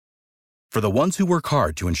For the ones who work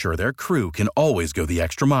hard to ensure their crew can always go the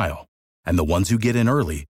extra mile, and the ones who get in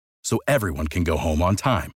early so everyone can go home on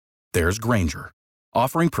time, there's Grainger,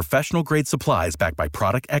 offering professional-grade supplies backed by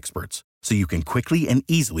product experts so you can quickly and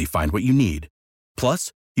easily find what you need.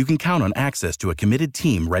 Plus, you can count on access to a committed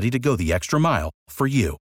team ready to go the extra mile for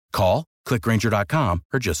you. Call, click Grainger.com,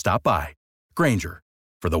 or just stop by. Grainger,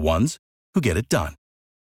 for the ones who get it done.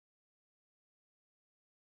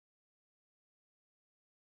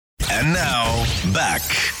 And now, back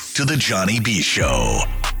to the Johnny B. Show.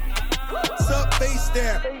 What's up, face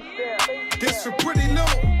there? This for Pretty Lou.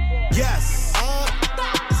 Yes.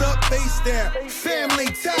 What's up, face there? Family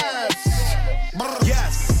ties.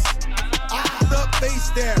 Yes. What's up, face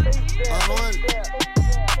there?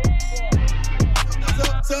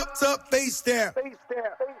 What's up, face there?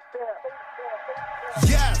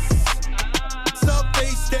 Yes.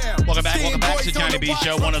 Welcome back to Johnny B.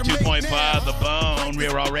 Show, 102.5 The Bone,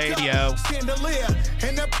 Real Raw Radio.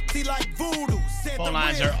 Phone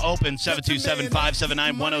lines are open,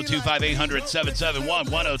 727-579-1025,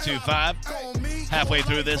 800-771-1025. Halfway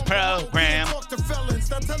through this program.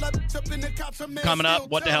 Coming up,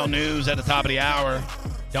 What the Hell News at the top of the hour.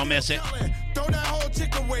 Don't miss it.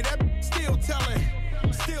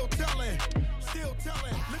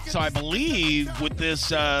 So I believe with this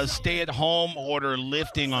stay-at-home order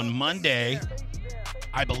lifting on Monday,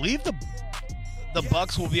 I believe the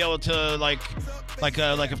Bucs will be able to like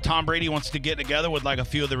if Tom Brady wants to get together with like a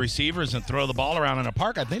few of the receivers and throw the ball around in a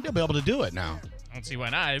park, I think they'll be able to do it now. I don't see why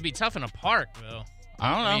not. It'd be tough in a park, though.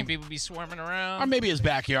 I don't know. I mean, people be swarming around. Or maybe his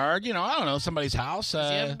backyard. You know, I don't know, somebody's house.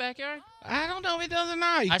 Does he have a backyard? I don't know if he does or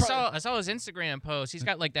not. I saw his Instagram post. He's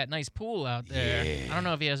got like that nice pool out there. Yeah. I don't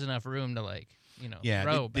know if he has enough room to Yeah.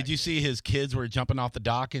 throw. Did you see his kids were jumping off the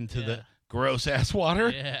dock into the gross ass water?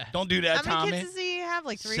 Yeah. Don't do that, Tommy. How many kids does he have?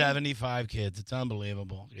 Like 3? 75 kids. It's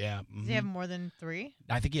unbelievable. Yeah. Mm-hmm. Does he have more than 3?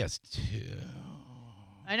 I think he has 2.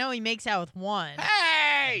 I know he makes out with 1.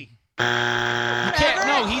 Hey! You can't,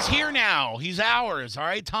 no, he's here now. He's ours, all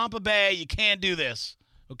right? Tampa Bay, you can't do this,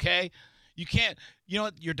 okay? You can't. You know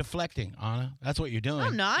what? You're deflecting, Anna. That's what you're doing.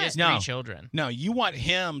 I'm not. He has 3 children. No, you want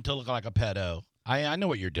him to look like a pedo. I know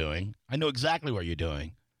what you're doing. I know exactly what you're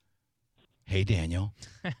doing. Hey, Daniel.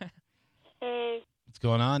 Hey. What's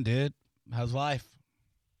going on, dude? How's life?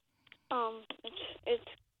 It's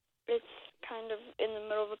kind of in the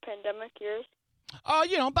middle of a pandemic. Yours?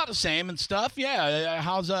 About the same and stuff. Yeah.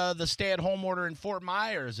 How's the stay-at-home order in Fort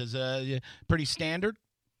Myers? Is pretty standard?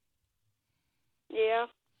 Yeah.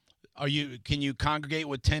 Can you congregate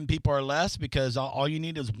with 10 people or less? Because all you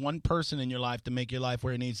need is one person in your life to make your life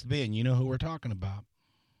where it needs to be, and you know who we're talking about.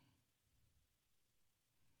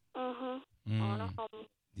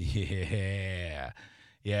 Yeah.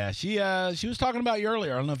 Yeah, she was talking about you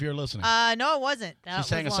earlier. I don't know if you were listening. No, it wasn't. She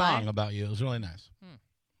sang a song about you. It was really nice.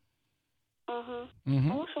 I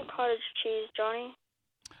want some cottage cheese, Johnny.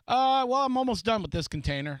 Well, I'm almost done with this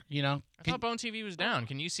container, you know. I thought Bone TV was down.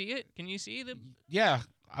 Can you see it? Can you see the... Yeah.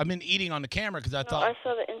 I've been eating on the camera because I thought... I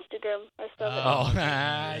saw the Instagram.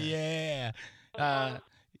 Yeah.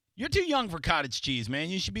 You're too young for cottage cheese, man.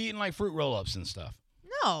 You should be eating like fruit roll-ups and stuff.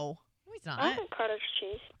 No, he's not. I want cottage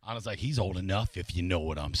cheese. Anna's like, he's old enough if you know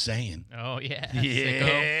what I'm saying. Oh, yeah.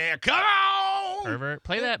 Yeah, come on! Pervert.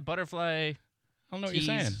 Play that Butterfly... I don't know what you're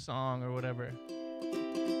saying. Song or whatever.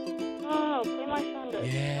 Oh, play my song.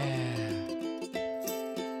 Yeah.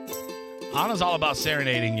 Anna's all about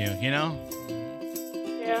serenading you, you know?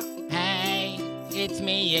 Yeah. Hey, it's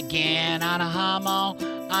me again, Anna Homo.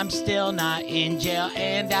 I'm still not in jail,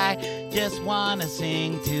 and I just want to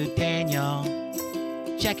sing to Daniel.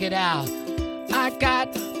 Check it out. I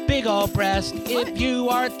got big old breast. If you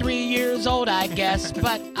are 3 years old, I guess.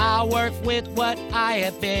 But I'll work with what I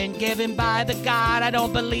have been given by the God I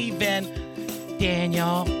don't believe in.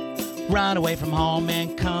 Daniel, run away from home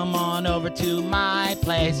and come on over to my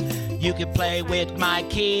place. You can play with my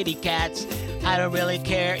kitty cats. I don't really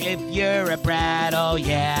care if you're a brat, oh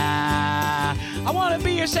yeah. I want to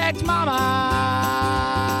be your sex mama.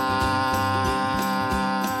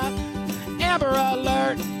 Amber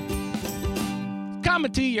Alert.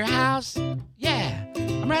 Coming to your house. Yeah,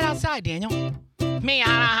 I'm right outside, Daniel. Me on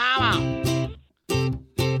a homo.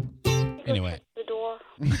 Anyway. The door.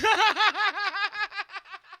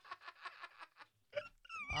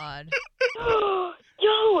 Odd.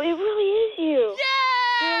 Yo, it really is you. Yeah!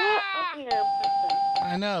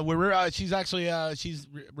 I know. She's actually she's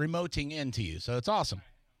remoting into you, so it's awesome.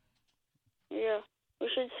 Yeah, we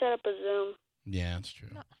should set up a Zoom. Yeah, that's true.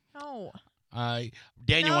 No.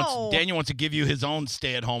 Daniel wants to give you his own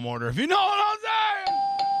stay-at-home order. If you know what I'm saying.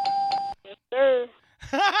 Yes, sir.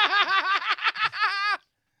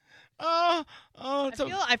 Oh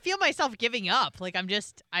Oh, I feel myself giving up. Like I'm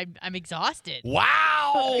exhausted.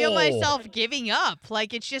 wow. I feel myself giving up.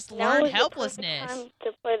 Like it's just Now learned is the perfect helplessness. time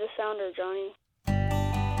to play the sounder, Johnny.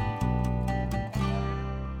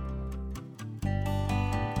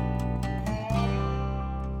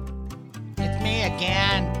 It's me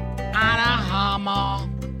again, Anna Hummel.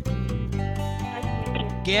 Nice to meet you.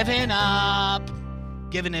 Giving up.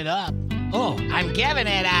 Giving it up. Oh, I'm giving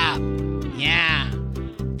it up. Yeah.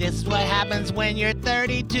 This is what happens when you're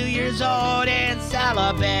 32 years old and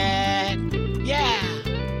celibate. Yeah.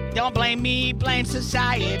 Don't blame me, blame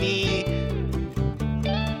society.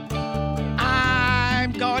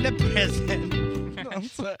 I'm going to prison. I'm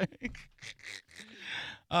sorry.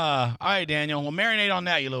 All right, Daniel. Well, marinate on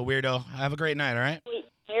that, you little weirdo. Have a great night, all right? Wait,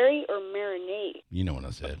 Harry or marinade? You know what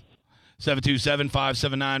I said.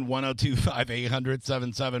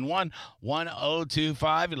 727-579-1025,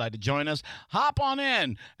 800-771-1025. You'd like to join us, hop on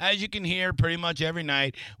in. As you can hear, pretty much every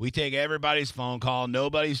night, we take everybody's phone call.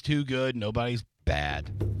 Nobody's too good. Nobody's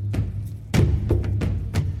bad.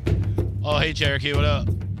 Oh, hey, Cherokee, what up?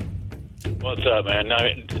 What's up, man? I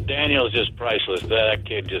mean, Daniel's just priceless. That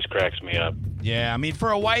kid just cracks me up. Yeah, I mean,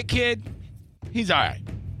 for a white kid, he's all right.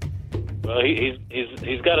 Well, he's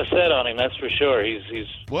got a set on him, that's for sure. He's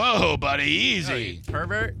Whoa, buddy, Oh, easy. you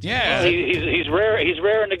pervert. Yeah. he's rare. He's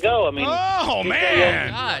raring to go. I mean, Oh, he's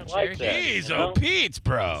man. God, like Cherokee. that, He's you a know? Pete's,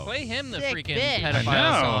 bro. Play him the Sick freaking bitch. I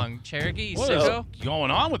pedophile know. song. Cherokee, you What is sicko.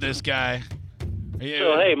 going on with this guy? Yeah.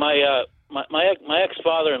 So hey, my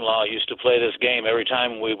ex-father-in-law used to play this game every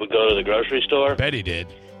time we would go to the grocery store. Bet he did.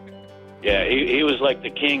 Yeah, he was like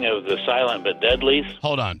the king of the silent but deadlies.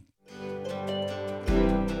 Hold on.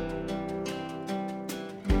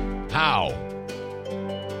 How?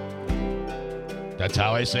 That's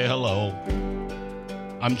how I say hello.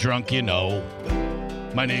 I'm drunk, you know.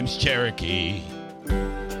 My name's Cherokee.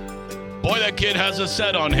 Boy, that kid has a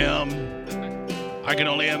set on him. I can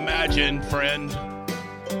only imagine, friend.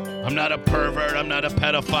 I'm not a pervert. I'm not a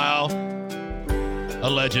pedophile.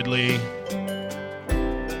 Allegedly.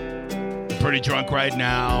 I'm pretty drunk right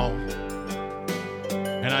now.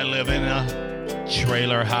 And I live in a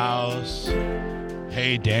trailer house.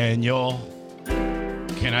 Hey, Daniel.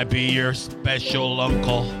 Can I be your special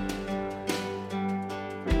uncle?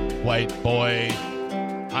 White boy.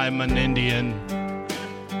 I'm an Indian.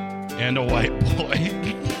 And a white boy.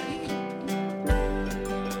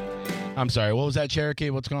 I'm sorry. What was that,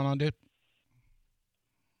 Cherokee? What's going on, dude?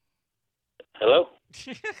 Hello?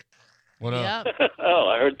 What up? Yeah.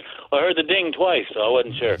 Oh, I heard the ding twice, so I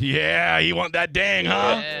wasn't sure. Yeah, you want that dang,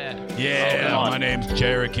 huh? Yeah. Yeah, Oh, come on. my name's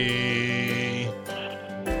Cherokee.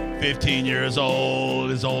 15 years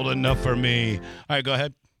old is old enough for me. All right, go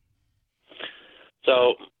ahead.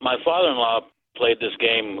 So my father-in-law played this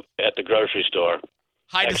game at the grocery store.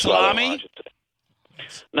 Hi to Ex-father-in-law, I salami. should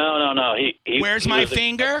say. No. He Where's he my was the-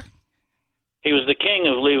 finger? He was the king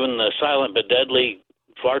of leaving the silent but deadly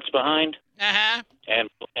farts behind Uh-huh.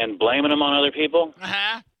 and blaming them on other people.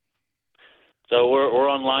 Uh-huh. So we're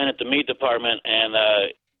online at the meat department, and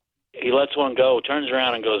he lets one go, turns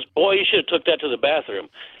around and goes, "Boy, you should have took that to the bathroom,"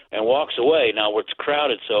 and walks away. Now it's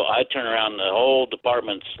crowded, so I turn around, and the whole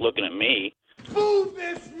department's looking at me. Move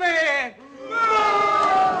this man!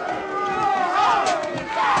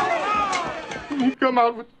 You come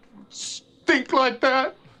out with stink like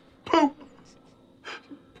that? Poop.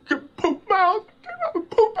 Poop mouth.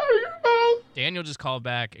 Poop out of your mouth. Daniel just called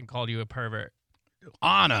back and called you a pervert.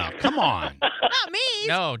 Anna, come on. Not me.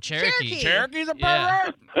 No, Cherokee. Cherokee. Cherokee's a Yeah.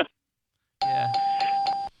 pervert? Yeah.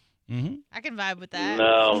 Mm-hmm. I can vibe with that.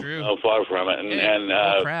 No, True. no, far from it. And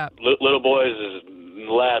Oh, crap. little boys is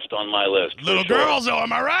last on my list. for Little sure. girls, though,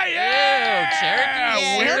 am I right? Yeah, Cherokee. Yeah,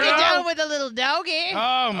 he'll get weirdo. down with a little doggy.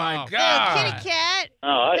 Oh, my Oh. Little God. kitty cat.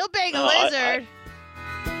 No, He'll bang a no, lizard.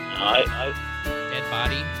 Dead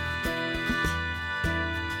body.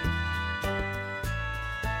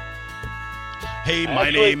 Hey, my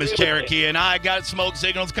Actually, name is agree with Cherokee, and I got smoke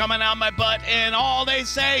signals coming out my butt, and all they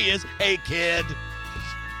say is, hey, kid.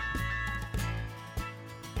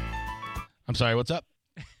 I'm sorry, what's up?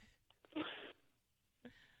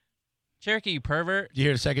 Cherokee, you pervert. Did you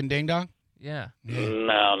hear the second ding-dong? Yeah.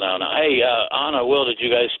 No. Hey, Anna, Will, did you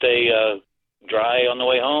guys stay dry on the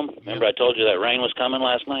way home? Remember I told you that rain was coming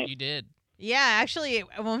last night? You did. Yeah, actually,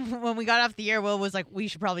 when we got off the air, Will was like, "We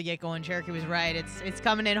should probably get going." Cherokee was right. It's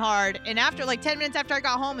coming in hard. And after like 10 minutes after I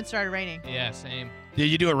got home, it started raining. Yeah, same. Did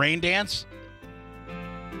you do a rain dance?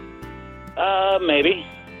 Maybe.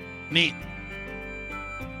 Neat.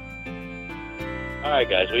 All right,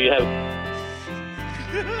 guys. Well, you have.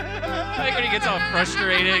 I think when he gets all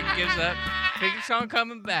frustrated, gives up. keeps on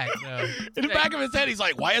coming back. No. In the back of his head, he's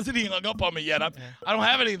like, why hasn't he hung up on me yet? I don't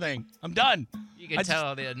have anything. I'm done. You can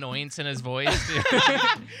tell the annoyance in his voice.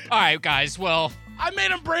 All right, guys. Well, I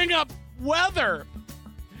made him bring up weather.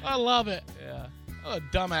 I love it. yeah. What a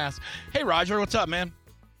dumbass. Hey, Roger, what's up, man?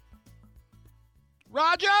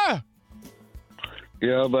 Roger!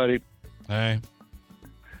 Yeah, buddy. Hey.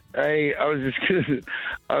 Hey, you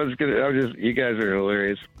guys are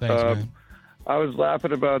hilarious. Thanks, man. I was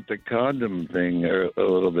laughing about the condom thing a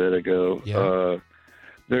little bit ago. Yeah.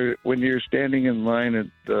 When you're standing in line at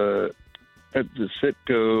the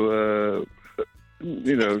Citgo,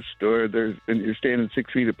 store, and you're standing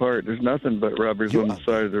 6 feet apart. There's nothing but rubbers on the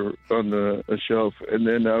side of the shelf. And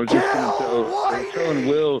then I was just I was telling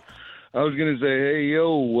Will, I was gonna say, hey,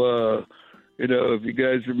 yo, if you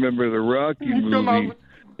guys remember the Rocky movie.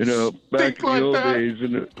 Back in the old days,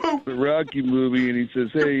 in the Rocky movie, and he says,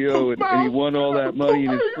 hey, yo, and he won all that money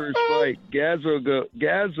in his first fight.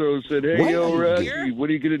 Gazzo said, hey, yo, Rocky, what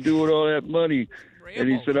are you going to do with all that money? And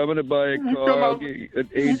he said, I'm going to buy a car, I'll get an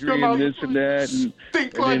Adrian, this and that. And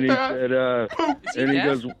then he said, and he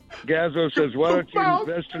goes, Gazzo says, why don't you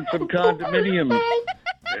invest in some condominiums?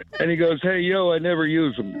 And he goes, hey, yo, I never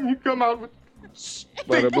use them. You come out with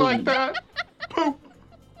stink like that. Poop.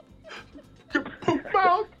 Poop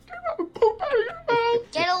out. Poop out of your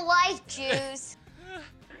mouth. Get a life, Jews.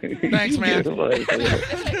 Thanks, man. Thanks,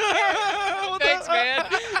 man.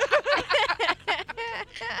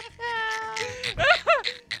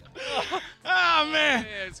 Oh, man.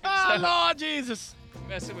 Oh, Lord Jesus.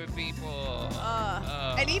 Messing with people.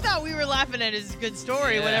 And he thought we were laughing at his good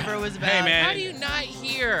story, whatever it was about. Hey, man. How do you not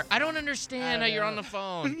hear? I don't understand how you're on the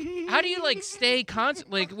phone. How do you stay constant?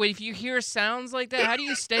 If you hear sounds like that, how do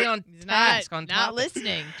you stay on task? Not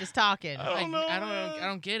listening, just talking. I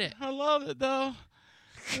don't get it. I love it, though.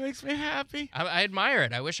 It makes me happy. I admire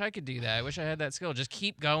it. I wish I could do that. I wish I had that skill. Just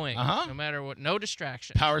keep going, no matter what. No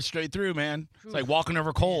distraction. Power straight through, man. It's like walking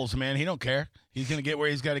over coals, man. He don't care. He's gonna get where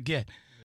he's got to get.